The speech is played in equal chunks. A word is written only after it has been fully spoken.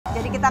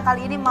kita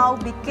kali ini mau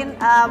bikin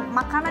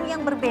makanan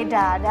yang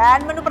berbeda.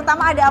 Dan menu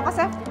pertama ada apa,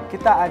 Chef?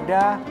 Kita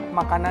ada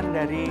makanan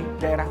dari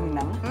daerah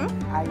Minang,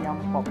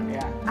 ayam pop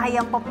ya.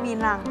 Ayam pop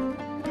Minang.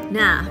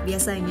 Nah,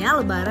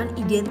 biasanya Lebaran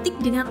identik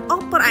dengan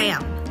opor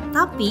ayam.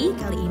 Tapi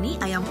kali ini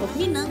ayam pop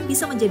Minang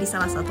bisa menjadi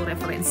salah satu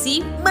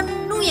referensi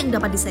menu yang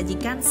dapat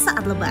disajikan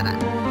saat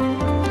Lebaran.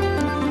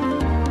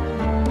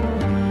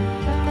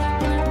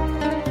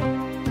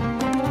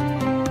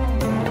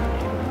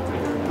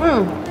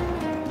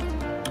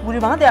 Gurih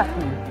banget ya?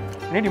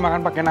 Ini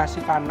dimakan pakai nasi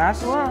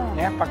panas,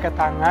 ya, pakai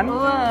tangan.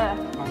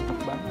 Mantep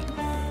banget.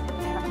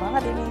 Enak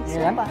banget ini, Iya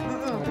kan?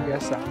 Luar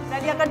biasa.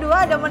 Dan yang kedua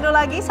ada menu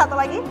lagi, satu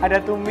lagi. Ada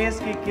tumis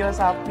kikil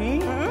sapi,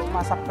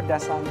 masak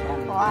pedas santan.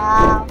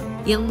 Wow.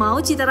 Yang mau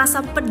cita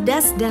rasa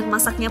pedas dan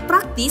masaknya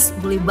praktis,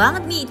 boleh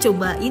banget nih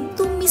cobain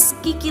tumis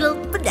kikil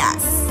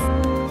pedas.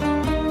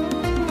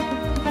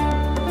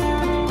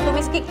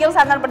 Tumis kikil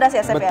santan pedas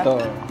ya, Chef ya?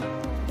 Betul.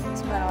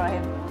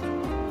 Bismillahirrahmanirrahim.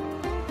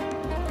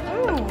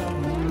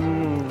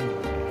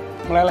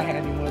 Meleleh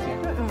ya di mulutnya.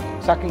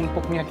 Saking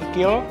empuknya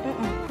kikil,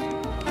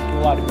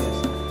 luar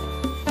biasa.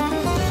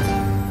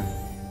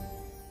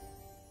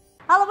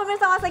 Halo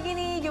pemirsa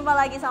Masakin, jumpa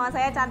lagi sama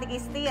saya Cantik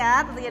Isti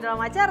ya, tentunya dalam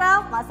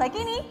acara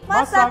Masakin,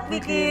 masak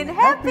bikin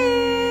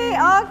happy.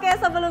 Oke,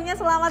 sebelumnya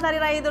selamat Hari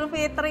Raya Idul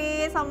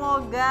Fitri.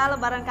 Semoga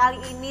Lebaran kali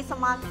ini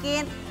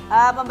semakin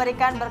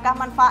memberikan berkah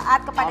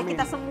manfaat kepada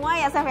kita semua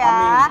ya, Chef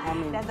ya.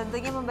 Amin. Dan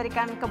tentunya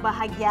memberikan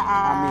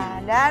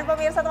kebahagiaan. Dan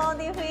pemirsa Temanggung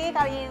TV,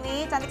 kali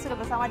ini Cantik sudah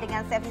bersama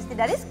dengan Chef Isti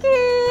dan Rizky.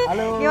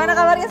 Halo. Gimana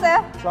kabarnya,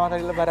 Chef? Selamat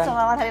Hari Lebaran.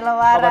 Selamat Hari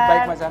Lebaran. Kabar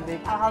baik, Mbak Cantik.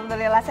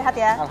 Alhamdulillah, sehat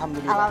ya?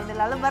 Alhamdulillah.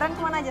 Alhamdulillah. Lebaran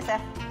kemana aja,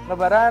 Chef?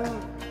 Lebaran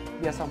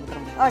biasa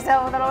muter-muter. Oh, saya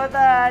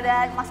muter-muter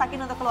dan masakin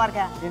untuk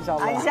keluarga. Insya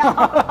Allah. Insya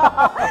Allah.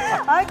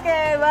 Oke,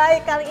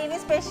 baik. Kali ini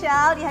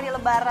spesial di hari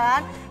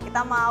Lebaran.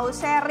 Kita mau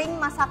sharing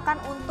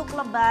masakan untuk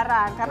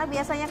Lebaran. Karena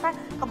biasanya kan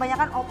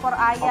kebanyakan opor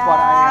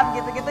ayam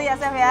gitu-gitu ya,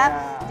 Chef ya.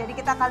 Jadi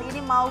kita kali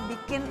ini mau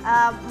bikin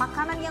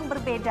makanan yang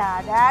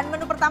berbeda. Dan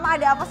menu pertama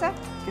ada apa, Chef?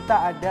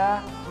 Kita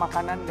ada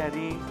makanan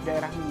dari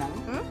daerah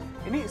Minang.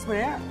 Ini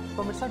sebenarnya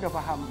pemirsa udah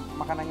paham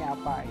makanannya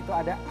apa. Itu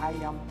ada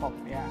ayam pop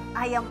ya.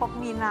 Ayam pop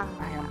Minang.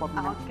 Ayam pop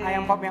Minang. Oke.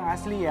 Ayam pop yang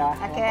asli ya.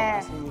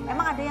 Oke.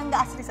 Emang ada yang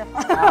nggak asli, Chef?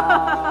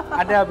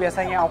 Ada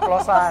biasanya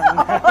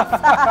oplosan.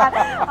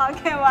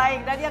 Oke, baik.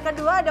 Dan yang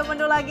kedua ada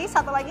menu lagi,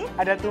 satu lagi.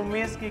 Ada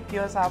tumis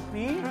kikil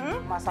sapi,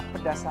 masak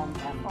pedas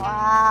santan.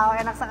 Wow,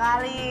 enak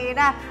sekali.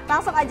 Nah,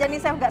 langsung aja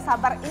nih, Chef, gak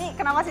sabar. Ini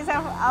kenapa sih,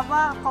 Chef,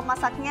 kok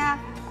masaknya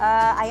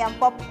ayam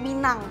pop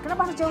Minang?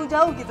 Kenapa harus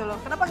jauh-jauh gitu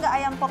loh? Kenapa nggak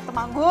ayam pop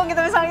Temanggung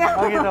gitu misalnya?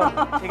 Oh gitu.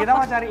 Ya kita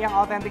mau cari yang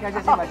autentik aja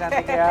sih, Mbak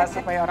Cantik ya,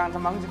 supaya orang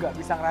Temanggung juga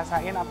bisa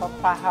ngerasain atau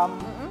paham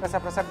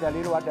resep-resep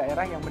dari luar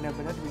daerah yang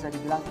benar-benar bisa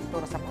dibilang itu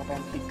resep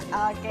otentik.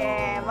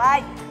 Oke,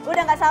 baik.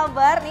 Udah nggak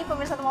sabar nih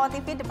pemirsa Temanggung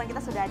TV, depan kita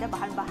sudah ada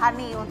bahan-bahan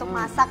nih untuk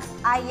masak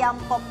ayam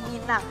pop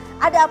Minang.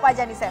 Ada apa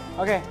aja nih, Chef?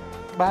 Oke,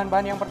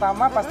 bahan-bahan yang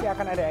pertama pasti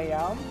akan ada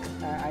ayam.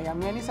 Nah,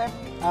 ayamnya ini saya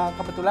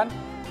kebetulan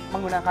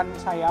menggunakan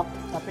sayap,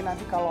 tapi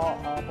nanti kalau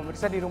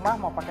pemirsa di rumah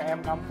mau pakai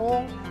ayam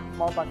kampung,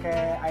 mau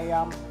pakai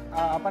ayam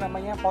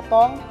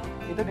potong,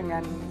 itu dengan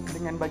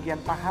bagian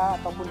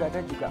paha ataupun dada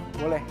juga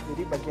boleh.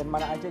 Jadi bagian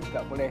mana aja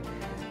juga boleh.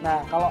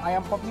 Nah, kalau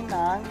ayam pop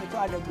Minang itu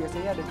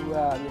biasanya ada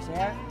dua.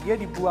 Biasanya dia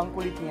dibuang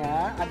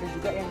kulitnya, ada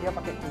juga yang dia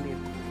pakai kulit.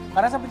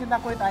 Karena saya pecinta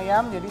kulit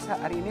ayam, jadi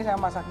hari ini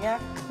saya masaknya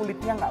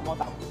kulitnya nggak mau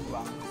tak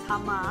buang.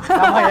 Sama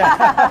ya.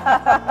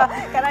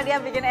 Karena dia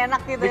bikin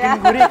enak gitu bikin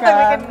ya. Gurih kan?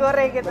 Bikin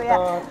gurih gitu. Betul. Ya.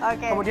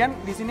 Oke. Kemudian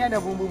di sini ada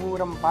bumbu-bumbu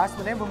rempah.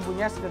 Sebenarnya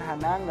bumbunya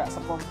sederhana, nggak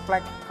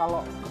sekompleks.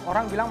 Kalau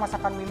orang bilang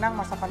masakan Minang,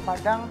 masakan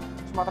Padang,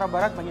 Sumatera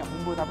Barat banyak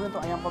bumbu. Tapi untuk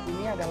ayam pop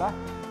ini adalah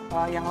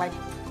yang light,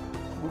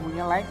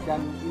 bumbunya light,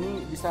 dan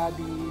ini bisa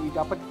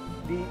didapat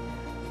di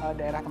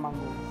daerah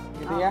Temanggung.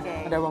 Gitu ya.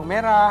 Ada bawang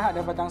merah,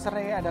 ada batang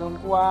serai, ada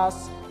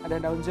lengkuas, ada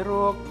daun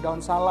jeruk, daun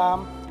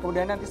salam.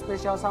 Kemudian nanti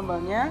spesial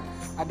sambalnya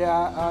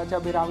ada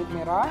cabai rawit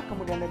merah,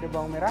 kemudian ada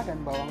bawang merah dan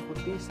bawang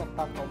putih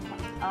serta tomat.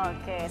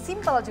 Oke,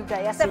 simple juga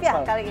ya, Chef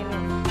ya kali ini.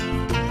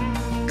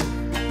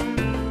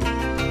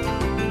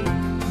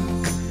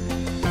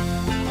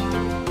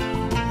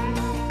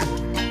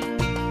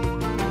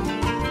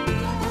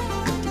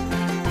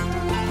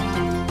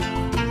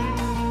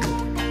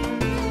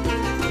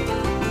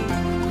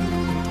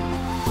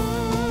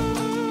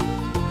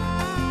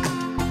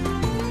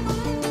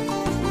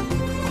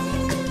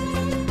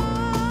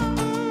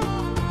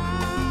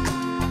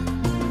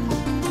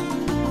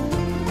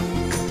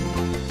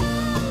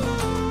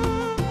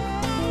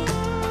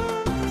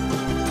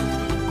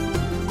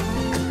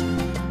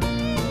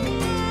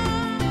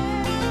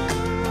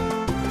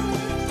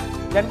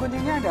 Dan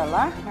kuncinya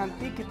adalah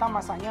nanti kita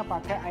masaknya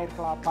pakai air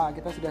kelapa.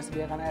 Kita sudah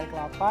sediakan air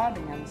kelapa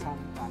dengan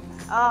santan.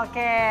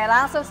 Oke,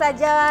 langsung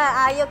saja.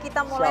 Ayo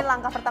kita mulai.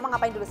 Langkah pertama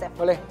ngapain dulu, Chef?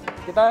 Boleh.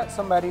 Kita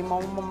sembari mau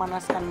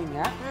memanaskan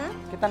minyak,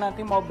 kita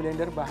nanti mau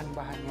blender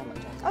bahan-bahannya, Mbak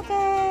Cantik.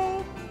 Oke.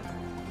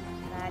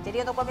 Nah, jadi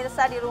untuk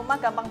pemirsa di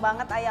rumah gampang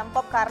banget ayam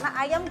pop, karena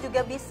ayam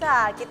juga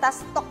bisa kita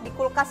stok di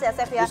kulkas ya,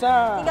 Chef ya.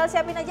 Bisa. Tinggal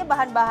siapin aja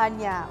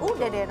bahan-bahannya.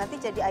 Udah deh, nanti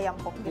jadi ayam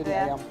pop gitu jadi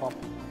ya. ayam pop.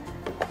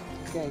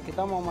 Oke,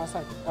 kita mau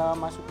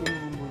masukin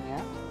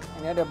bumbunya.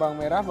 Ini ada bawang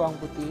merah, bawang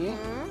putih.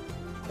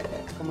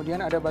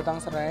 Kemudian ada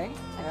batang serai,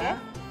 ya.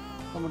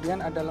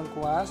 Kemudian ada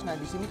lengkuas. Nah,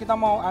 di sini kita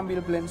mau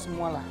ambil blend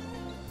semua lah.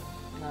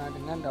 Nah,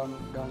 dengan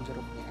daun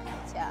jeruknya.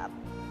 Siap.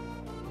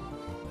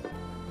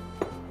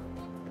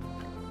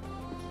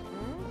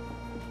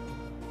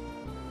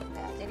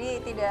 Nah, jadi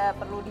tidak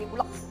perlu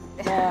diulek.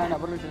 Nah, nggak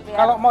perlu.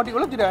 Kalau mau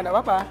diulek juga nggak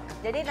apa-apa.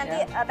 Jadi nanti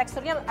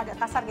teksturnya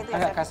agak kasar gitu ya,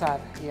 Agak Chef? kasar,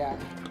 iya.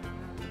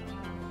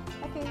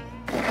 Oke.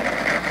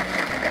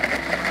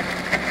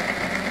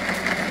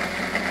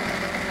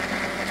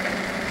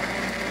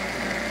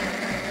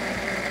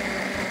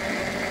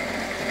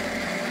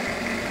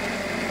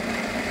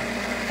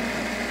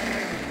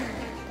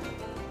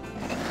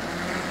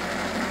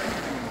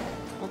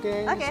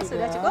 Oke,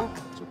 sudah cukup?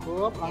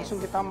 Cukup, langsung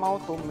kita mau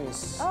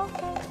tumis.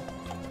 Oke.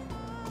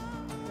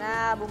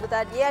 Nah, bumbu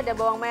tadi ada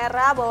bawang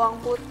merah, bawang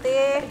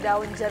putih,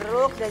 daun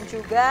jeruk, dan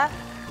juga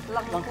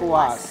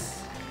lengkuas.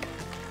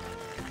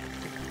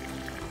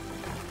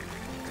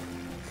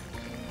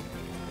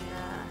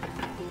 Nah,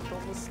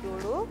 ditumis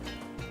dulu.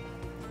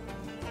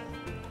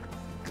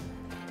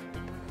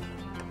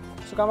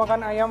 Suka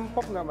makan ayam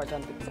pop nggak Mbak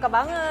Cantik? Suka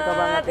banget. Suka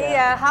banget ya?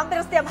 Iya, hampir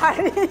setiap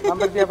hari.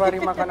 Hampir tiap hari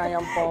makan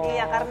ayam pop.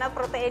 Iya, karena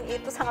protein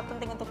itu sangat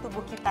penting untuk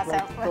tubuh kita,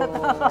 Chef.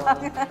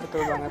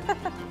 Betul banget.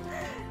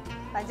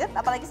 Lanjut,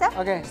 apa lagi, Chef?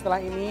 Oke, setelah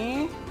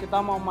ini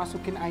kita mau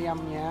masukin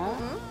ayamnya.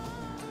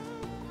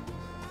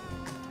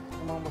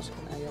 Kita mau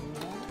masukin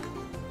ayamnya.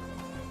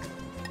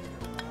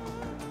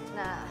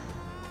 Nah,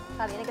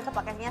 kali ini kita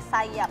pakainya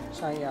sayap.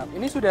 Sayap.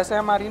 Ini sudah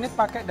saya marinate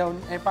pakai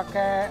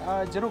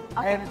jeruk,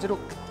 air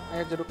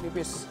jeruk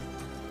nipis.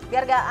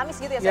 Biar gak amis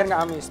gitu ya, Chef? Biar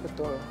nggak amis,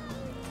 betul.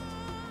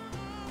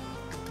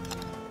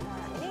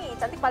 Nah, ini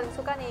Cantik paling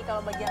suka nih kalau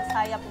bagian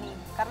sayap nih.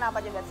 Karena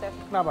apa coba, Chef?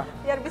 Kenapa?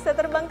 Biar bisa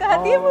terbang ke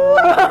hatimu.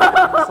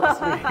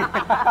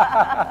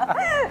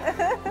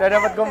 Udah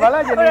dapat gombal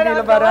aja nih di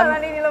Lebaran.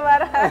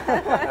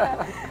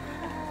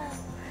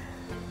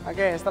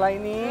 Oke, setelah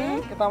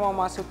ini kita mau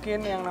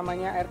masukin yang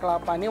namanya air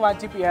kelapa. Ini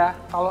wajib ya,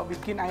 kalau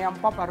bikin ayam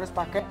pop harus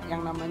pakai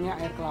yang namanya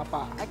air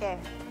kelapa. Oke.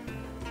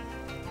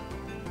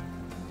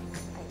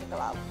 Air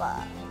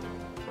kelapa.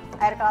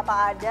 Air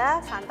kelapa ada,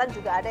 santan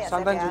juga ada ya, Chef?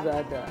 Santan juga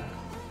ada.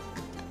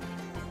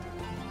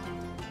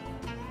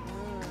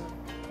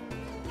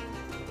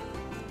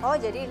 Oh,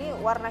 jadi ini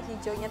warna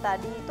hijaunya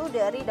tadi itu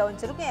dari daun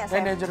jeruknya ya,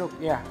 Chef? Daun jeruk,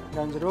 ya,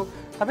 daun jeruk.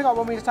 Tapi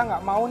kalau pemirsa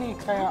nggak mau nih,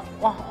 kayak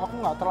wah aku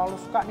nggak terlalu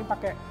suka nih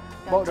pakai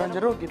bau daun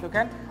jeruk gitu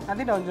kan.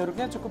 Nanti daun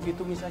jeruknya cukup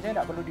ditumis aja,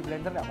 nggak perlu di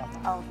blender, nggak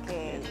apa-apa.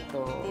 Oke.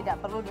 Gitu. Tidak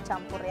perlu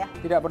dicampur ya?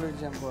 Tidak perlu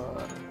dicampur.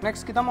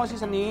 Next kita mau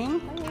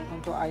seasoning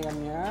untuk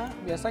ayamnya.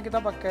 Biasa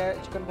kita pakai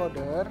chicken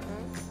powder.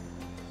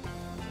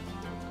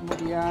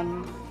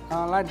 Kemudian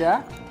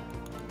lada,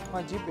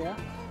 wajib ya.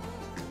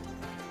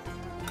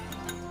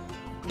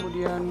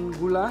 Kemudian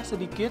gula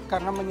sedikit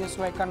karena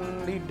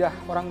menyesuaikan lidah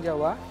orang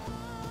Jawa.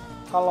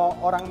 Kalau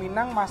orang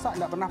Minang masak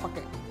nggak pernah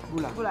pakai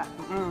gula.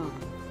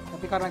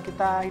 Tapi karena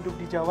kita hidup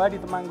di Jawa, di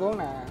Temanggung,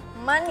 nah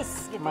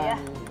manis gitu ya.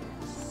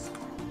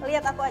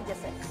 Lihat aku aja,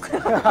 Chef.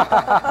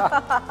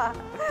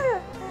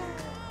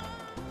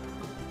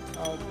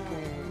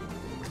 Oke.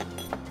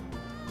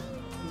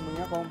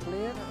 Bumbunya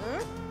komplit.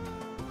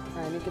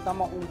 Nah, ini kita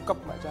mau ungkep,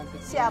 Mbak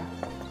Cantik. Siap.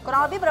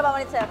 Kurang lebih berapa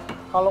menit, Chef?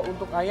 Kalau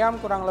untuk ayam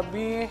kurang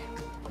lebih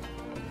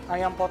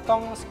ayam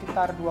potong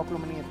sekitar 20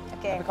 menit.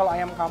 Tapi kalau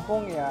ayam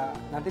kampung ya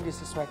nanti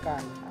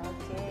disesuaikan.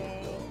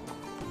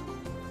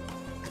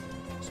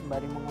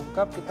 Sembari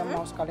mengungkep, kita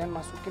mau sekalian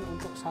masukin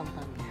untuk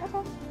santannya.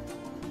 Nah,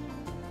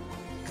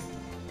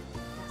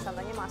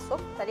 santannya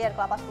masuk. Tadi air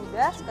kelapa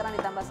sudah, sekarang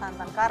ditambah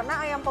santan. Karena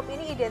ayam pop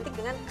ini identik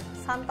dengan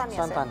santan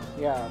ya, Chef? Santan,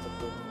 ya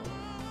betul.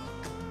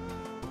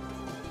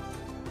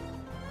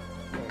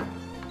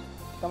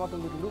 Kita mau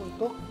tunggu dulu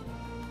untuk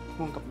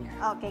ungkepnya.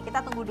 Oke,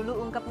 kita tunggu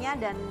dulu ungkepnya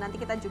dan nanti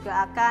kita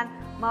juga akan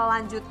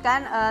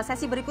melanjutkan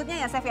sesi berikutnya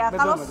ya, Chef ya.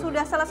 Kalau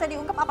sudah selesai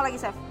diungkep, apa lagi,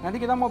 Chef? Nanti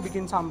kita mau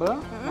bikin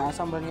sambal. Nah,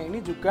 sambalnya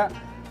ini juga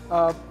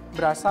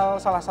berasal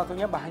salah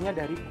satunya bahannya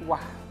dari kuah.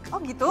 Oh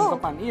gitu?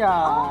 Ungkepan, iya.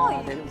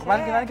 Dari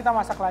ungkepan kita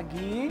masak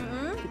lagi,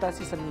 Mm-hmm. kita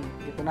seasoning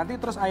gitu.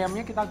 Nanti terus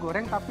ayamnya kita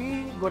goreng,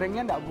 tapi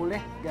gorengnya nggak boleh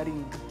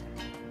garing.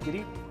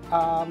 Jadi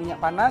minyak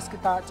panas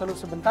kita celup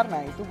sebentar, nah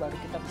itu baru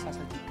kita bisa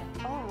sajikan.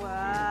 Oh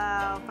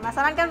wow,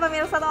 penasaran kan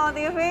pemirsa Temanggung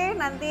TV?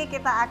 Nanti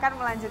kita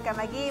akan melanjutkan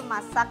lagi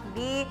masak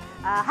di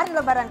hari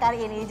Lebaran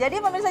kali ini.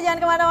 Jadi pemirsa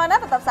jangan kemana-mana,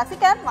 tetap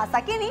saksikan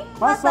Masak ini,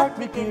 Masak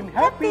bikin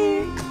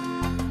happy.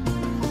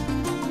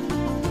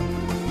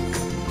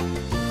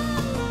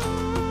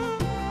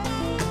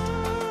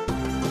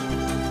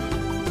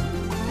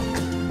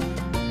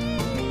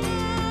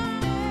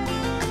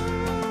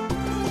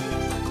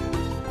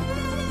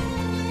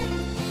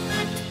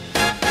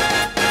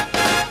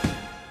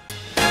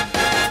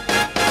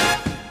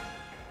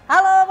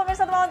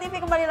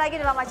 lagi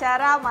dalam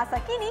acara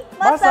Masa Kini,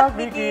 Masak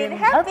Bikin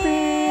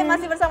Happy.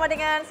 Masih bersama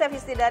dengan Chef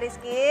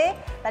Rizky.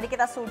 Tadi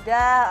kita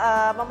sudah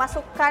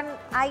memasukkan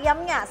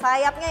ayamnya,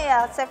 sayapnya ya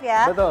Chef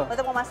ya. Betul.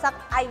 Untuk memasak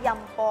ayam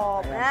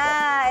pop.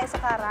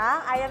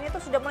 Sekarang ayamnya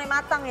tuh sudah mulai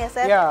matang ya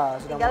Chef. Ya,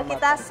 sudah tinggal mulai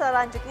kita matang.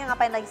 selanjutnya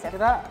ngapain lagi Chef?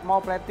 Kita mau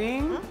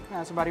plating,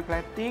 nah sembari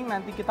plating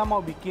nanti kita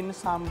mau bikin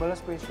sambal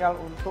spesial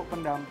untuk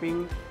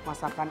pendamping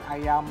masakan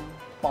ayam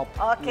pop.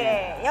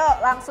 Oke, yuk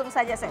langsung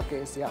saja Chef.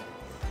 Oke, siap.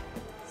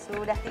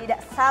 Sudah tidak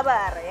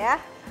sabar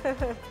ya.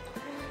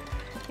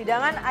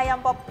 Hidangan ayam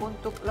pop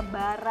untuk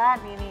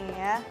Lebaran ini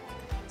ya.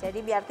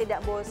 Jadi biar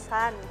tidak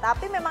bosan.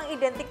 Tapi memang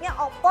identiknya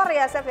opor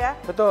ya Chef ya?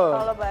 Betul.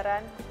 Kalau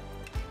Lebaran.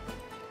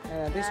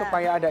 Nanti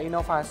supaya ada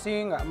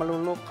inovasi, nggak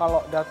melulu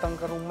kalau datang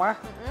ke rumah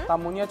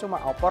tamunya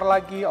cuma opor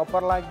lagi.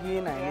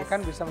 Nah ini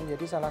kan bisa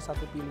menjadi salah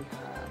satu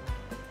pilihan.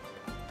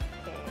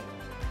 Oke.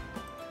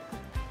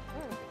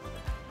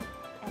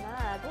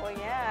 Enak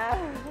pokoknya.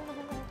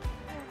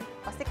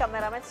 Pasti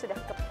kameramen sudah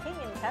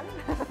kepingin kan?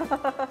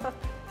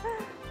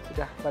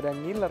 Sudah pada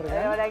ngiler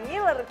kan? Pada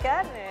ngiler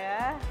kan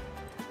ya.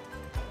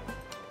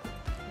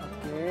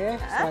 Oke,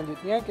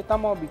 selanjutnya kita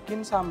mau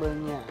bikin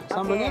sambelnya.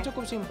 Sambelnya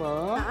cukup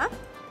simpel.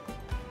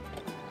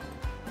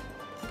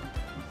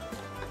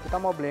 Kita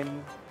mau blend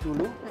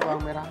dulu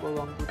bawang merah,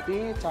 bawang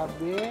putih,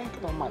 cabai,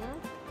 tomat.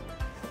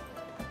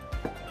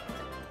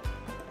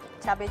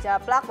 Cabai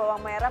jablak, bawang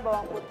merah,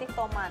 bawang putih,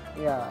 tomat.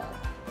 Ya.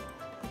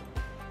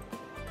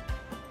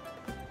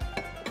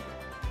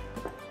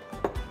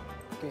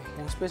 Oke,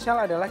 yang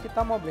spesial adalah kita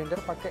mau blender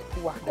pakai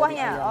kuah dari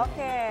Kuahnya, ayamnya.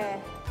 oke.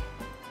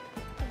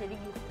 Jadi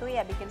gitu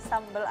ya bikin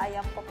sambal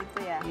ayam pop itu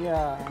ya.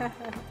 Iya.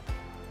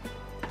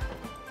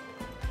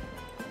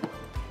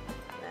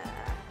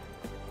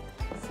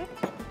 Sip.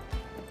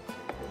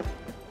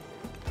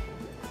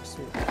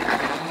 Sip.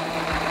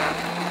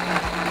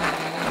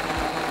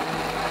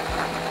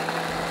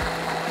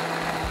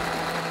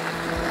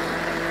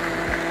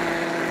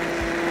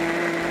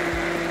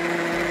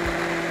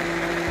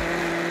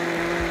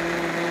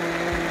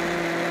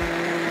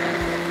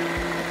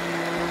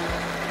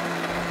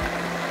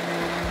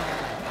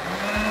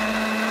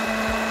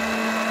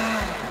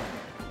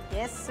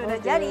 Sudah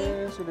jadi.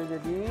 Sudah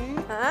jadi.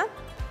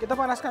 Kita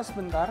panaskan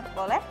sebentar.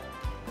 Boleh.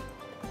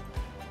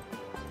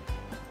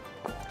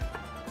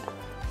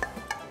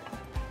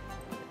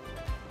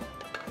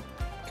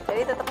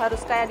 Jadi tetap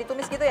harus kayak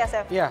ditumis gitu ya,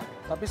 Chef? Iya,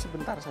 tapi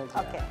sebentar saja.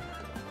 Oke.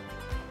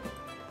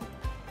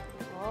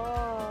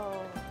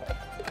 Oh,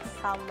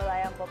 sambal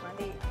ayam pop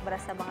nanti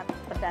berasa banget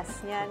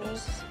pedasnya nih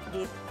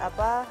di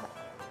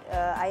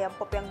ayam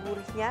pop yang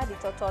gurihnya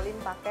dicocolin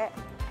pakai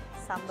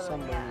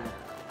sambelnya.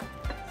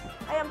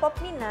 Ayam pop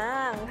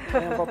Minang.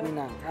 Ayam pop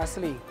Minang,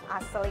 asli.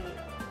 Asli.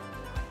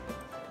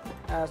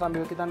 Nah,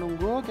 sambil kita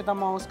nunggu, kita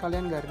mau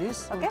sekalian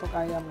garnish untuk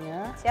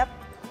ayamnya. Siap.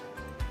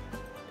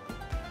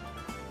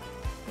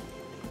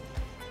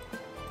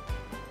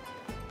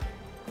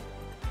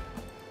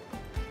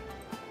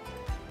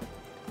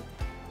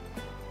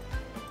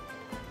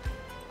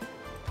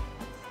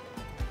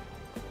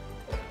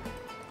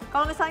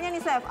 Kalau misalnya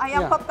nih Chef,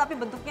 ayam pop tapi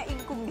bentuknya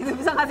ingkung gitu,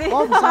 bisa nggak sih?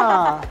 Oh bisa,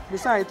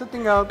 bisa, itu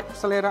tinggal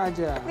selera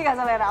aja. Tinggal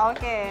selera,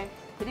 oke.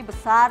 Jadi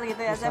besar gitu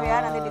ya Chef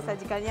ya, nanti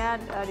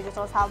disajikannya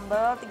dicocol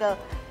sambal, tinggal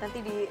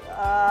nanti di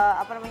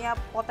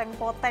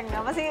poteng-poteng,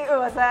 apa sih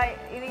bahasa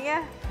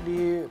ininya?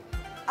 Di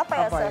apa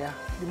ya Chef?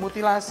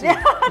 Dimutilasi.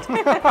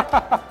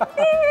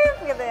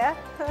 Gitu ya.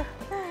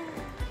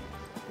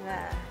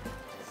 Nah,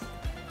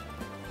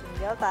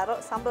 tinggal taruh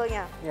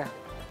sambelnya. Ya,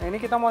 nah ini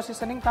kita mau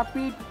seasoning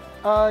tapi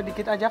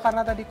dikit aja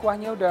karena tadi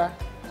kuahnya udah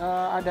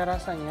ada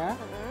rasanya.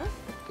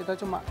 Kita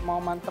cuma mau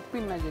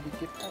mantepin aja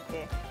dikit.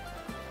 Oke.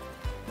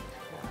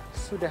 Nah,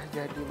 sudah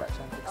jadi Mbak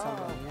Cantik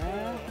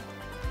sambalnya.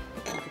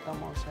 Kita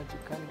mau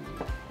sajikan di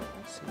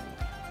sini.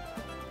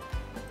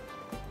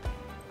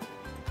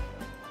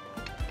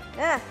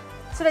 Nah,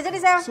 sudah jadi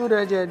Chef?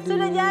 Sudah jadi.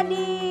 Sudah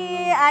jadi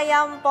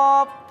ayam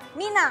pop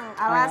Minang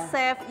ala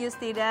Chef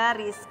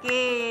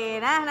Rizky.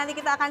 Nah, nanti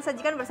kita akan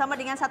sajikan bersama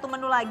dengan satu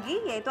menu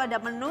lagi, yaitu ada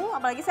menu,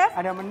 apa lagi Chef?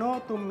 Ada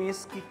menu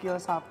tumis kikil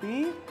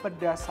sapi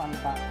pedas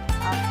santan.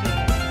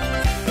 Oke.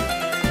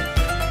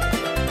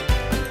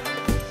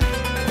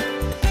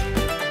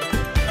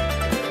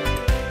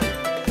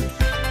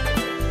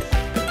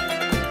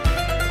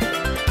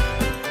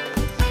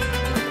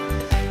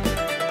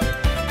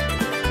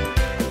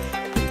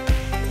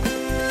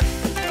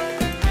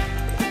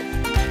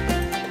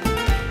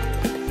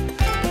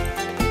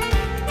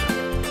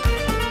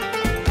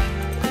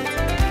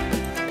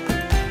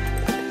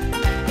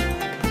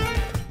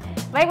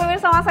 Baik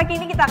pemirsa, masa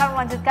kini kita akan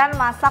melanjutkan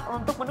masak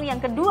untuk menu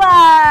yang kedua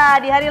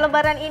di hari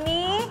Lebaran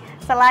ini.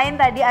 Selain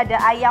tadi ada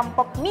ayam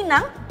pop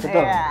Minang,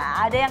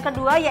 ada yang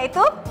kedua yaitu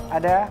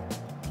ada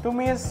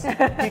tumis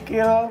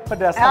kikil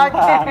pedas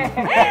santan.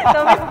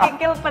 Tumis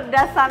kikil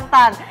pedas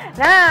santan.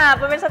 Nah,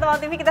 pemirsa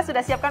Temanggung TV, kita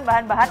sudah siapkan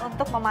bahan-bahan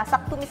untuk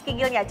memasak tumis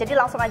kikilnya. Jadi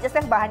langsung aja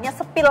Chef, bahannya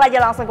sepil aja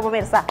langsung ke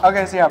pemirsa.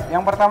 Oke, siap.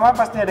 Yang pertama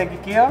pasti ada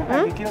kikil.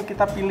 Nah, kikil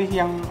kita pilih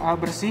yang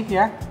bersih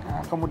ya.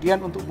 Nah, kemudian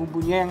untuk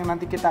bumbunya yang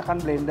nanti kita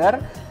akan blender,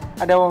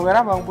 ada bawang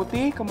merah, bawang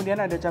putih, kemudian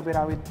ada cabai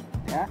rawit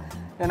ya.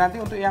 Dan nanti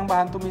untuk yang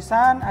bahan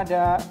tumisan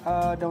ada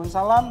daun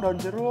salam, daun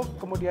jeruk,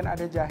 kemudian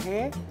ada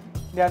jahe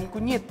dan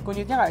kunyit.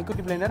 Kunyitnya nggak ikut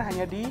di blender,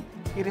 hanya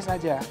diiris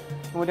aja.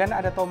 Kemudian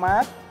ada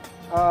tomat,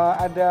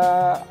 ada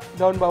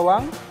daun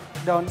bawang,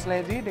 daun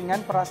seledri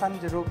dengan perasan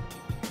jeruk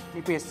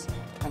nipis.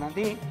 Nah,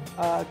 nanti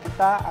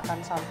kita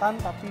akan santan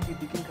tapi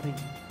dibikin kering.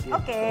 Gitu.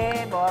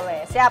 Oke,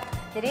 boleh. Siap.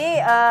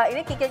 Jadi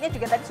ini kikilnya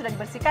juga tadi sudah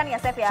dibersihkan ya,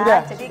 Chef ya. Sudah,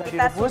 jadi sudah kita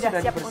direbus, sudah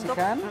siap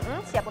dibersihkan.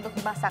 siap untuk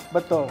dimasak.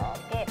 Betul.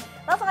 Oke.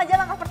 Langsung aja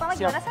langkah pertama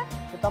Siap. gimana, Chef?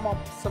 Kita mau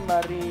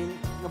sembari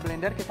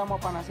ngeblender, kita mau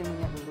panasin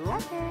minyak dulu.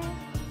 Oke.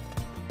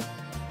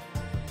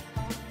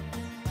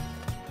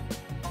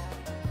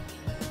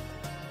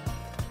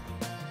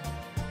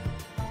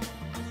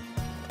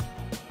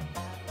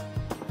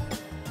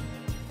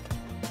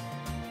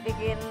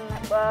 Bikin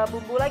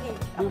bumbu lagi?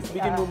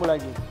 Bikin bumbu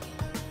lagi.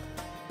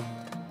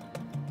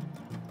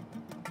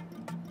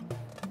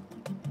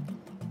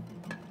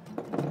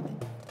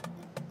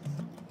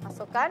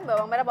 Masukkan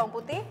bawang merah, bawang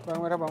putih.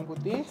 Bawang merah, bawang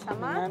putih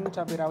Sama? dengan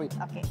cabai rawit.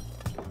 Oke.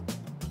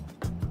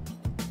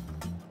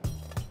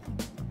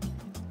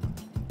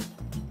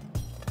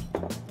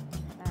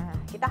 Nah,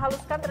 kita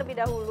haluskan terlebih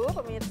dahulu,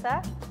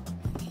 pemirsa.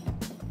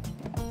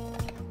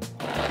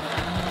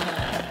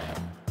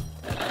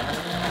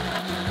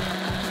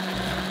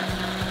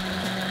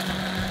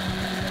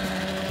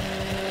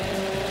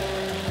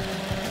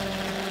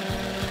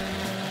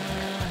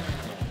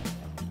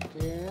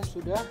 Oke,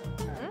 sudah.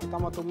 Nah, kita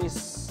mau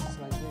tumis.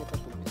 Selanjutnya kita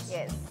tumis.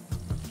 Yes.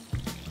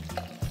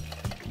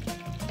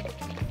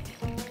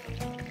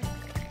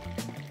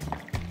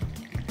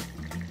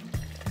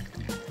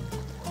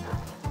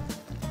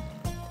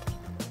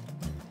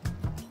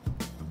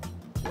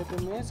 Kita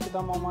tumis, kita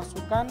mau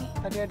masukkan,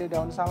 tadi ada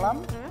daun salam,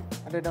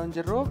 ada daun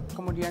jeruk,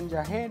 kemudian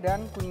jahe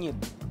dan kunyit.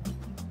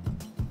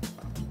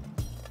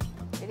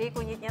 Jadi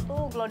kunyitnya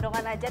tuh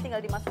gelondongan aja, tinggal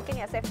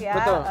dimasukin ya, Chef ya.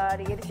 Betul.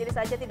 Diiris-iris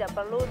aja, tidak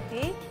perlu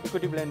di Ikut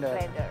di blender.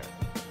 blender.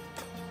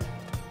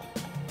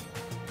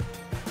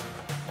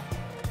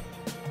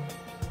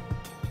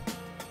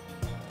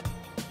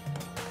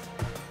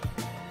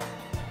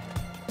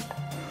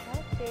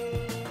 Oke.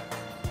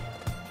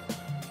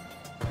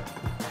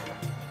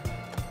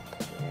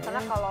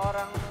 Karena kalau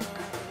orang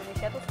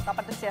Indonesia tuh suka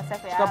pedes ya,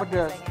 Chef ya. Suka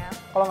pedas. biasanya.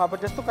 Kalau nggak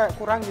pedas tuh kayak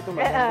kurang gitu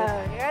Mbak. Ya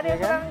ada Ya yang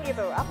kan? kurang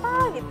gitu. Apa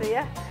gitu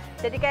ya.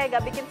 Jadi kayak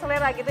gak bikin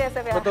selera gitu ya,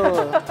 Chef ya. Betul,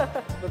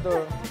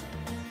 betul.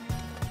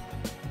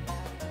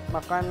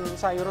 Makan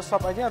sayur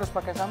sop aja harus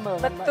pakai sambal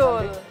kan Mbak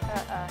Betul. Cantik?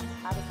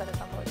 Harus ada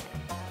sambalnya.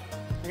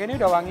 Oke, ini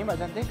udah wangi Mbak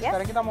Cantik. Yes.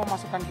 Sekarang kita mau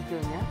masukkan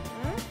kikilnya.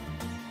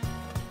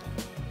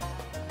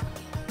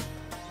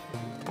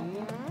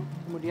 Ini.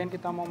 Kemudian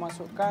kita mau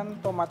masukkan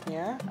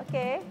tomatnya,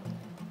 Oke.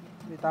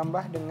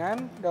 ditambah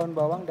dengan daun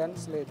bawang dan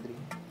seledri.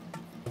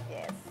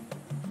 Yes.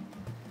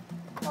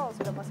 Oh,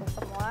 sudah masuk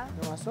semua.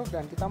 Udah masuk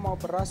dan kita mau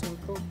peras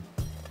untuk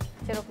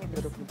Jeruk nipis.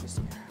 jeruk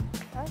nipisnya.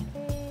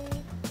 Oke.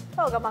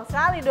 Oh, gampang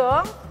sekali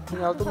dong.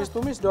 Tinggal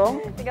tumis-tumis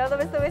dong. Tinggal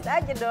tumis-tumis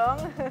aja dong.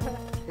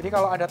 Jadi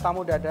kalau ada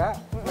tamu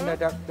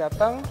mendadak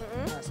datang,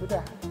 nah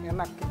sudah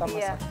enak kita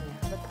Iya, masaknya.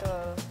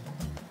 betul.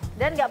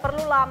 Dan nggak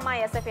perlu lama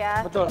ya, Chef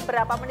ya. Betul. Cukup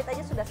berapa menit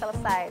aja sudah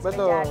selesai.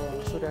 Betul, Sudah jadi.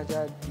 sudah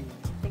jadi.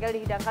 Tinggal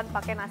dihidangkan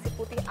pakai nasi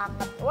putih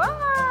anget.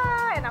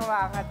 Wah, enak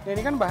banget. Dan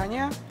ini kan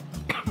bahannya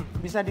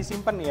bisa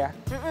disimpan ya.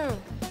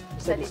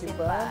 Bisa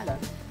disimpan. dan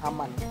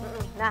aman.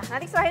 Nah,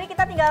 nanti setelah ini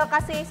kita tinggal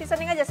kasih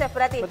seasoning aja, Chef,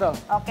 berarti? Betul.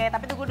 Oke,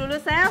 tapi tunggu dulu,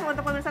 Chef,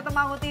 untuk pemirsa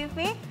Temanggung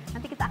TV.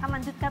 Nanti kita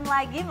akan lanjutkan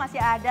lagi, masih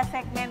ada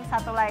segmen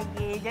satu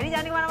lagi. Jadi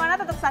jangan di mana-mana,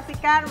 tetap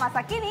saksikan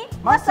Masa Kini,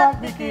 Masak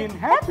bikin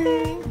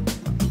happy.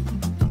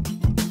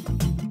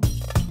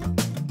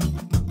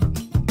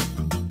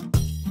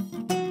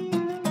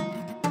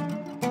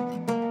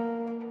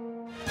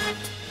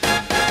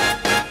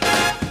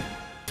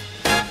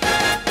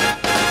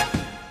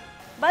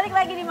 Balik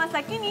lagi di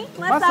Masa Kini,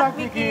 Masak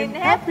bikin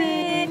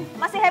happy.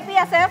 Masih happy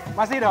ya, Chef?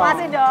 Masih dong.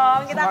 Masih dong.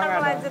 Kita akan Semangat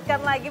melanjutkan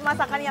lagi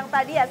masakan yang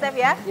tadi ya, Chef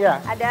ya? Iya.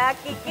 Ada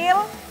kikil,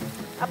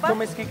 apa?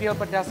 Tumis kikil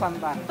pedas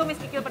santan. Tumis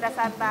kikil pedas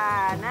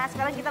santan. Nah,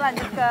 sekarang kita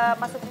lanjut ke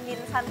masukin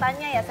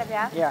santannya ya, Chef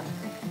ya? Iya.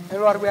 Ini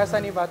luar biasa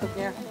nih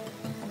batuknya.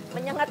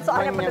 Menyengat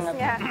soalnya Menyengat.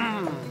 pedesnya.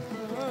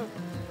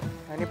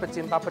 Nah, ini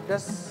pecinta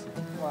pedas.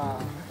 Wah,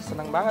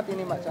 seneng banget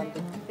ini Mbak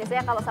Cantik.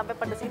 Biasanya kalau sampai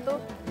pedes itu,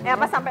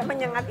 sampai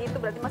menyengat itu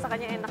berarti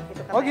masakannya enak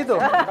gitu kan. Oh gitu?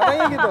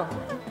 Katanya gitu?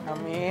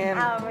 Amin.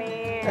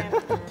 Amin.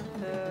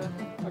 Tuh.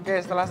 Oke,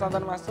 setelah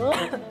santan masuk,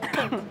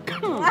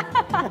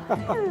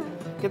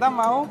 kita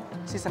mau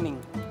seasoning.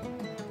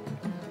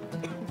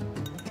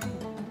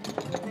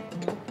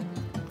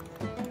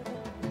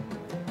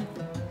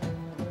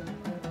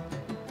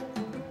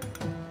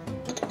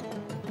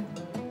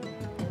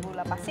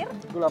 Gula pasir.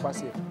 Gula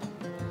pasir.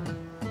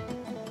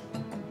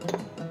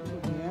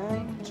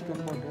 Kemudian chicken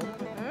powder.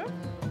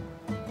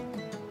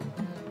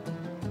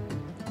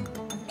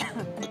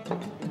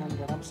 Dengan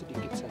garam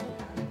sedikit saja.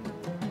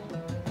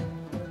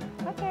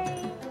 Oke.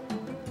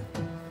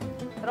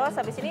 Terus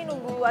habis ini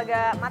nunggu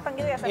agak matang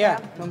gitu ya, Chef? Iya,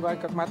 nunggu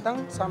agak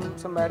matang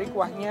sembari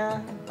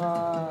kuahnya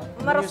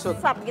menyusut.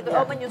 Meresap gitu, Ya.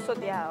 oh menyusut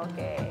ya,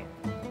 oke.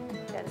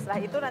 Dan setelah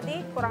itu nanti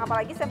kurang apa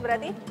lagi, Chef,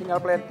 berarti? Tinggal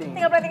plating.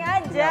 Tinggal plating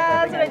aja, Tinggal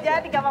plating sudah aja.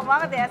 jadi, gampang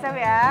banget ya, Chef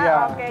ya? Iya.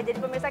 Oke, jadi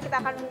pemirsa kita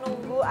akan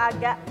menunggu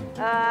agak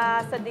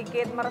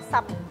sedikit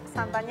meresap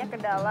santannya ke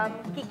dalam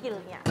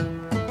kikilnya.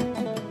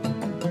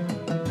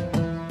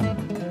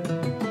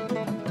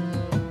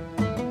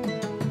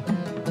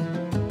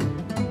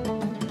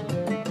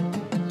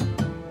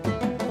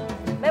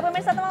 Baik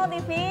pemirsa Temanggung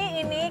TV,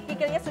 ini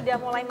kikilnya sudah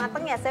mulai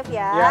matang ya, Chef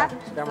ya? Ya,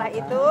 sudah Setelah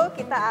matang. itu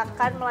kita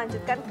akan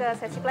melanjutkan ke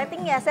sesi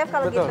plating ya, Chef,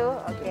 kalau Betul, gitu?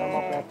 kita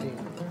mau plating.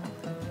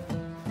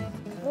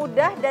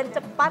 Mudah dan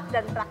cepat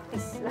dan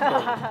praktis.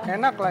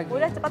 Enak lagi.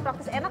 Mudah, cepat,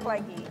 praktis, enak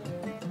lagi.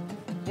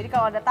 Jadi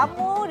kalau ada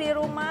tamu di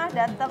rumah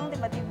datang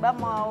tiba-tiba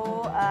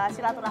mau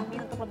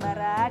silaturahmi untuk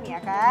Lebaran ya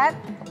kan,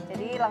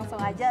 jadi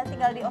langsung aja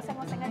tinggal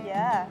dioseng-oseng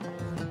aja,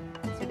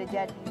 sudah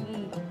jadi.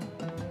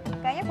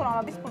 Kayaknya kurang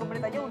lebih 10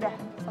 menit aja udah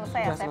selesai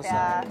ya, Udah Chef selesai.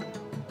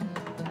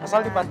 ya.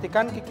 Asal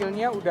dipastikan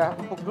kikilnya udah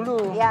empuk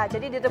dulu. Ya,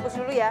 jadi direbus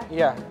dulu ya.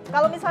 Iya.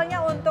 Kalau misalnya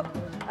untuk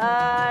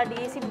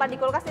disimpan di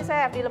kulkas nih,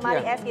 Chef, di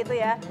lemari Iya. es gitu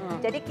ya.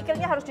 Jadi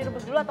kikilnya harus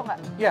direbus dulu atau enggak?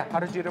 Ya,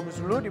 harus direbus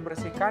dulu,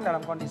 dibersihkan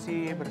dalam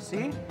kondisi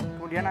bersih.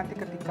 Kemudian nanti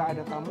ketika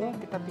ada tamu,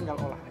 kita tinggal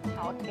olah aja.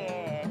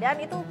 Oke, dan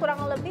itu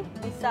kurang lebih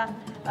bisa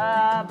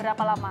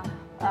berapa lama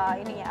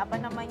ininya, apa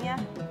namanya,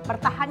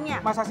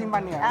 bertahannya? Masa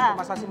simpannya, Ah.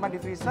 untuk masa simpan di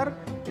freezer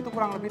itu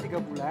kurang lebih 3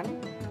 bulan.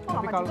 Oh,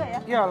 lama kalau, juga ya?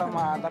 Iya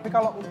lama, tapi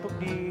kalau untuk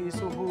di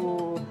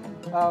suhu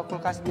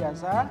kulkas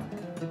biasa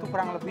itu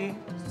kurang lebih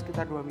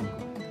sekitar 2 minggu.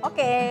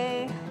 Oke,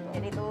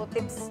 jadi itu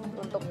tips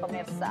untuk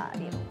pemirsa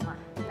di rumah.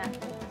 Nah,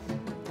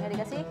 ini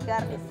dikasih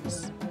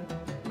garis.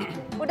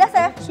 Udah,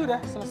 Chef? Sudah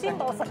selesai.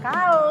 Simpel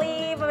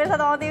sekali pemirsa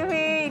Temanggung TV.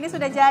 Ini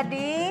sudah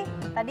jadi.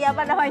 Tadi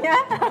apa namanya?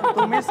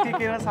 Tumis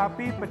kikil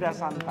sapi pedas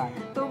santan.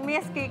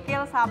 Tumis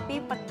kikil sapi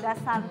pedas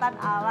santan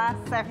ala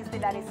Chef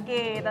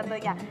Rizky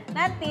tentunya.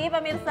 Nanti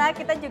pemirsa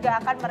kita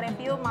juga akan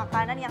mereview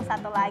makanan yang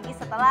satu lagi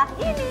setelah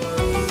ini.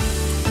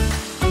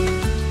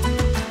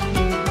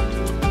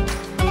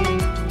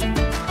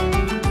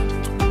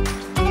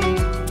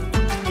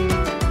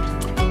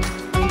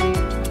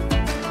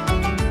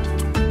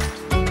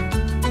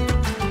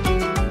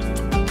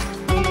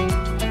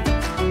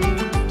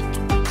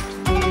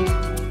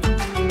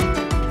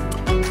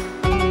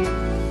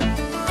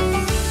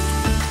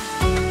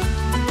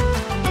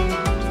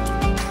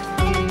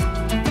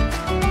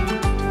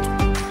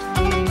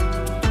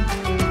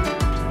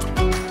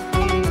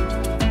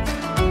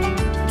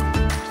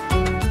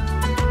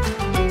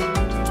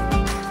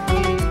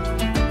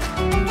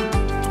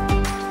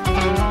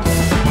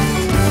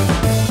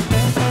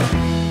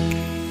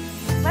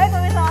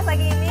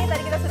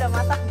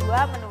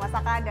 Menu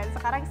masakan dan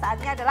sekarang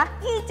saatnya adalah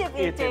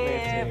icip-icip.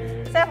 Icip-icip.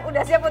 Chef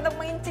udah siap untuk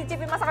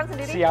mencicipi masakan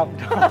sendiri? Siap.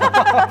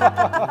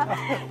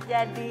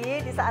 Jadi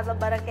di saat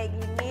Lebaran kayak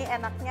gini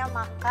enaknya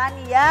makan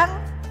yang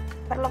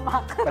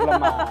berlemak.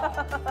 Berlemak.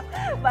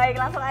 Baik,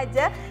 langsung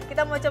aja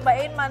kita mau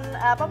cobain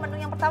menu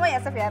yang pertama ya,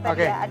 Chef ya. Tadi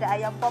Oke. ya ada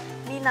ayam pop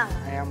Minang.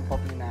 Ayam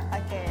pop Minang.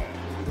 Oke.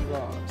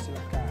 Monggo,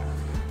 silakan.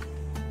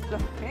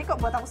 Loh, ini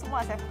kok buat aku semua,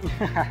 Chef?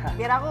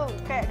 Biar aku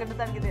kayak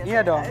gendutan gitu ya. Iya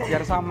Chef? dong,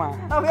 biar sama.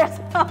 Oh, biar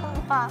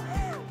sama.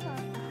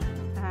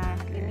 Nah,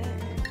 ini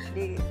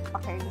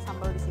dipakai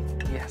sambal di sini.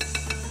 Yes.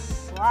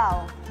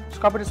 Wow.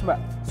 Suka pedes, Mbak?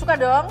 Suka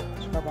dong.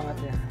 Suka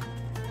banget ya.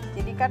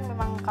 Jadi kan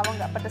memang kalau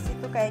nggak pedes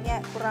itu kayaknya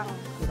kurang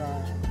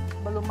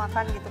belum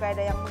makan gitu, kayak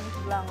ada yang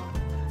menghilang.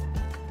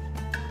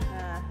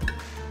 Nah,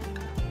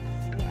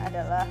 ini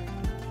adalah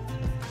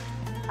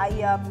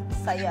ayam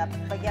sayap,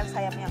 bagian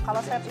sayapnya.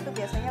 Kalau sayap itu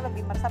biasanya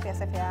lebih meresap ya,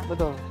 Chef ya.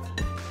 Betul.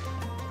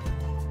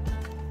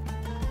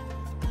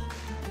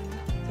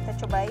 Kita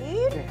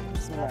cobain. Oke,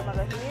 bismillah.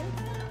 Bismillahirrahmanirrahim.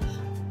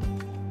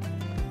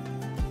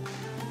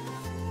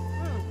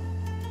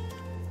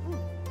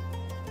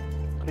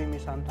 Creamy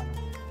santan.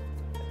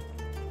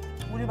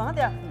 Gurih banget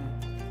ya.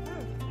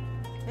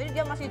 Jadi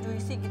dia masih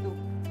juicy gitu.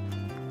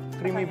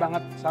 Creamy Rasanya.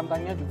 banget,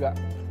 santannya juga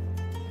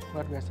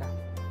luar biasa.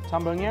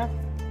 Sambalnya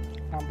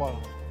nampol,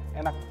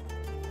 enak.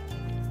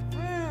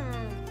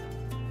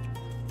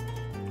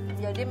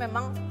 Jadi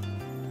memang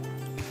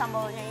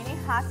sambalnya ini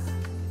khas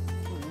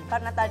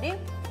karena tadi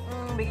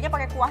bikinnya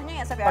pakai kuahnya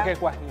ya, Chef ya. Pakai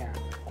kuahnya.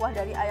 Kuah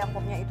dari ayam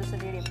popnya itu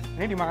sendiri.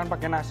 Ini dimakan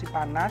pakai nasi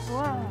panas,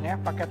 Wah. ya,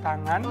 pakai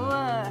tangan.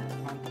 Wah,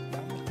 Mantap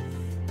banget.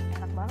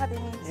 enak banget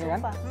ini, Iya kan?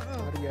 sumpah.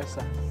 Luar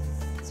biasa.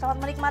 Selamat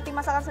menikmati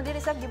masakan sendiri,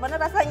 Chef. Gimana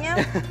rasanya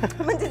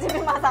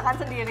mencicipi masakan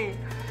sendiri?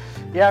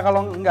 Ya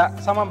kalau nggak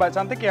sama Mbak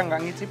Cantik ya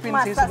nggak ngicipin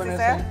Masa sih sih, sebenarnya.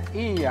 Chef?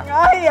 Iya,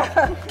 Oh iya.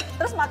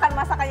 Terus makan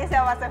masakannya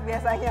siapa, Chef,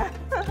 biasanya?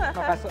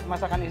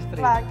 masakan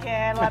istri. Oke,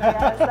 luar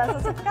biasa.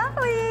 Susu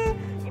sekali.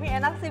 Ini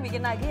enak sih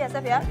bikin lagi ya,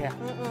 Chef ya? Iya.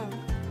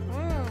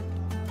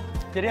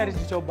 Jadi harus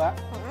dicoba,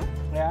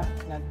 ya.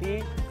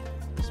 Nanti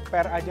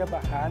spare aja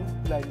bahan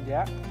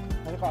belanja.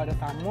 Nanti kalau ada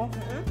tamu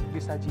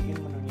disajiin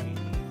menunya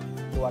ini.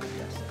 Luar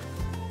biasa.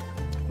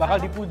 Bakal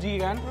dipuji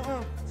kan?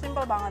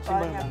 Simpel banget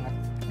Simpel soalnya. banget.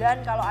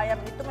 Dan kalau ayam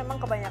itu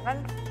memang kebanyakan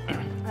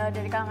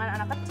dari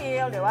kalangan anak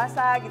kecil,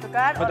 dewasa gitu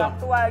kan, Betul. orang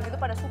tua gitu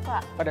pada suka.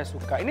 Pada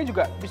suka. Ini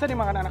juga bisa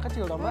dimakan anak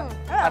kecil, toh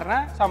Mbak,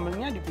 karena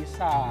sambelnya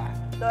dipisah.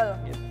 Betul.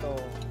 Gitu.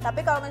 Tapi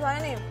kalau misalnya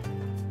nih,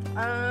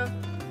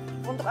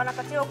 untuk anak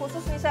kecil khusus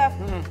nih chef,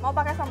 mau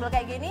pakai sambal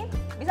kayak gini,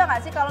 bisa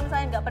nggak sih kalau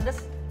misalnya nggak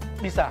pedes?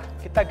 Bisa,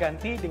 kita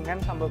ganti dengan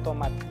sambal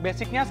tomat.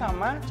 Basicnya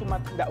sama,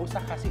 cuma nggak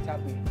usah kasih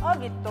cabai. Oh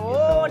gitu.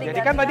 Jadi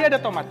kan tadi ada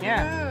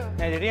tomatnya.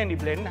 Nah jadi yang di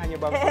blend hanya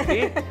bawang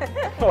putih,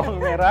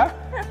 bawang merah,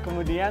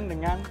 kemudian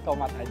dengan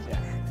tomat aja.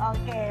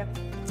 Oke,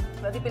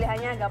 berarti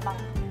pilihannya gampang.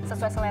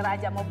 Sesuai selera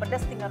aja, mau pedas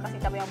tinggal kasih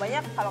cabai yang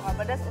banyak. Kalau nggak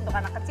pedas untuk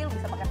anak kecil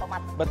bisa pakai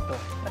tomat.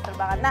 Betul. Betul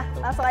banget. Nah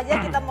langsung aja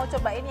kita mau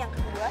cobain yang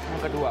kedua.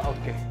 Yang kedua,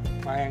 oke.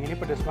 Nah yang ini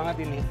pedas banget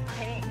ini.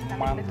 Ini kita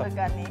Mantap.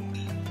 deg-degan nih.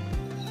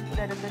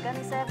 Udah deg-degan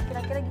nih chef,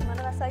 kira-kira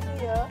gimana rasanya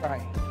ya?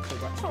 Try,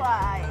 coba.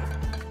 Try.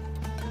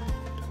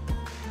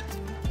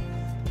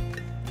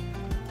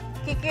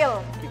 Kikil.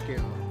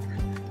 Kikil.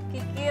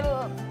 Kikil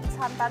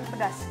santan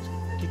pedas.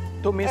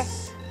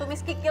 Tumis.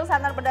 Tumis kikil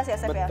santan pedas ya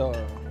chef ya? Betul.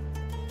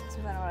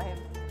 Bismillahirrahmanirrahim.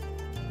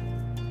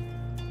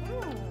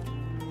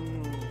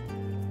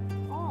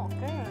 Oh,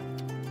 oke.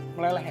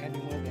 Meleleh ya di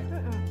mulutnya.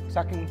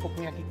 Saking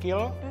empuknya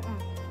kikil,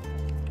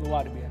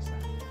 luar biasa.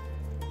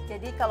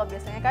 Jadi kalau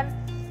biasanya kan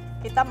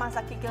kita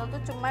masak kikil tuh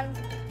cuman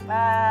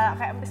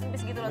kayak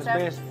empis-empis gitu loh chef.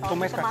 Kalau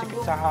Tumis di kasih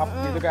Temanggung, kecap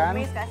gitu kan.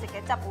 Tumis kasih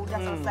kecap udah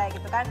selesai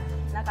gitu kan.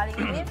 Nah kali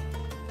ini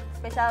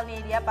spesial nih,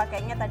 dia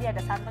pakainya tadi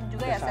ada santan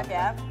juga ya chef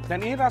ya.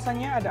 Dan ini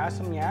rasanya ada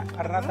asemnya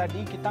karena tadi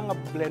kita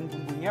ngeblend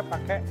bumbunya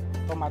pakai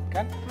tomat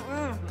kan.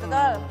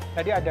 Betul.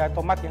 Tadi ada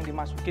tomat yang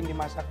dimasukin di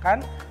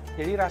masakan,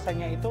 jadi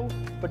rasanya itu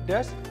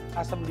pedas,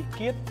 asam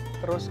dikit,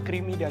 terus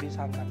creamy dari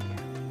santannya.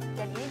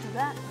 Dan ini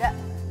juga nggak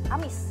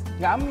amis.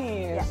 Nggak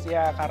amis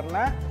ya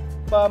karena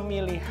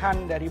pemilihan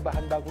dari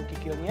bahan baku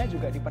kikilnya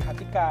juga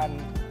diperhatikan.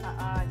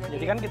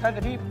 Jadi kan kita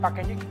tadi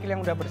pakainya kikil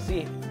yang udah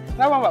bersih.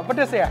 Kenapa Mbak?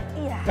 Pedes ya?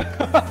 Iya.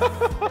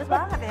 Pedes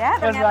banget ya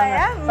Pedes ternyata banget.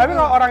 ya. Tapi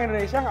kalau orang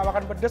Indonesia nggak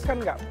makan pedes kan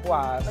nggak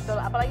puas. Betul,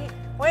 apalagi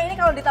ini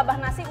kalau ditambah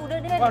nasi udah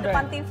deh di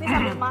depan TV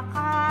sambil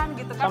makan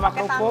gitu kan, Sama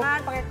pakai kerupuk. tangan,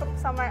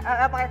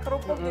 pakai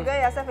kerupuk juga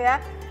ya chef ya.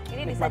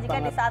 Ini Nikmat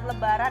disajikan di banget. saat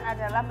Lebaran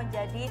adalah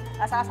menjadi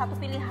salah satu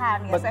pilihan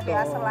ya chef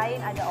ya, Betul. selain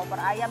ada opor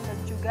ayam dan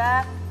juga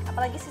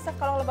apalagi sih chef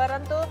kalau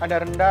Lebaran tuh. Ada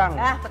rendang.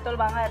 Nah betul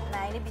banget.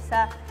 Nah ini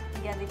bisa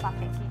diganti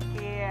pakai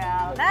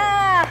kikil.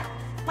 Nah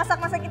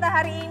masak-masak kita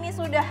hari ini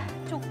sudah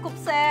cukup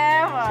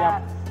chef.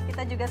 Siap.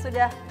 Kita juga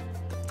sudah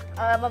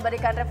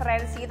memberikan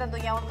referensi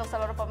tentunya untuk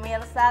seluruh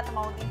pemirsa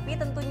Temanggung TV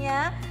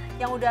tentunya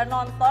yang udah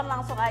nonton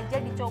langsung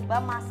aja dicoba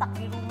masak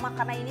di rumah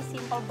karena ini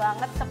simple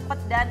banget, cepet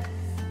dan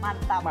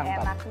mantap.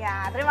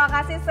 Enaknya. Terima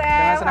kasih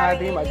chef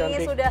hari ini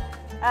sudah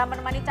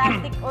menemani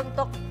Cantik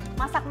untuk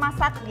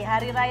masak-masak di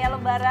Hari Raya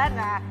Lebaran.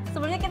 Nah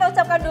sebelumnya kita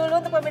ucapkan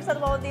dulu untuk pemirsa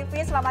Temanggung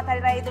TV selamat Hari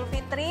Raya Idul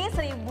Fitri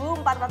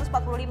 1445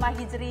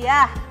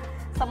 Hijriah.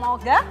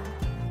 Semoga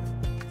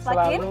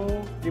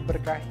selalu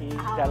diberkahi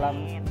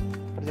dalam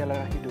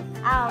perjalanan hidup.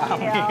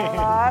 Amin ya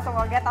Allah.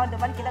 Semoga tahun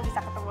depan kita bisa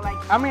ketemu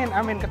lagi. Amin,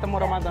 amin. Ketemu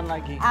Ramadan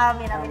lagi.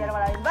 Amin, amin ya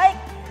rabbal alamin. Baik,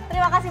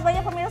 terima kasih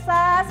banyak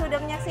pemirsa sudah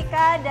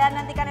menyaksikan dan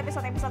nantikan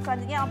episode-episode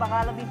selanjutnya yang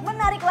bakal lebih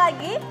menarik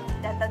lagi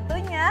dan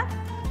tentunya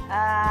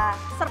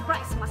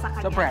surprise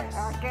masakannya. Surprise.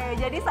 Oke,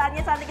 jadi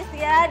saatnya Cantik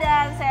Istia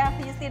dan saya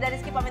Yusti dari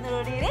Rizky pamit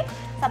undur diri.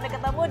 Sampai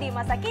ketemu di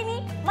masa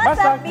kini,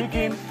 Masak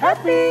bikin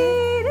happy.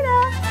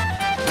 Dadah.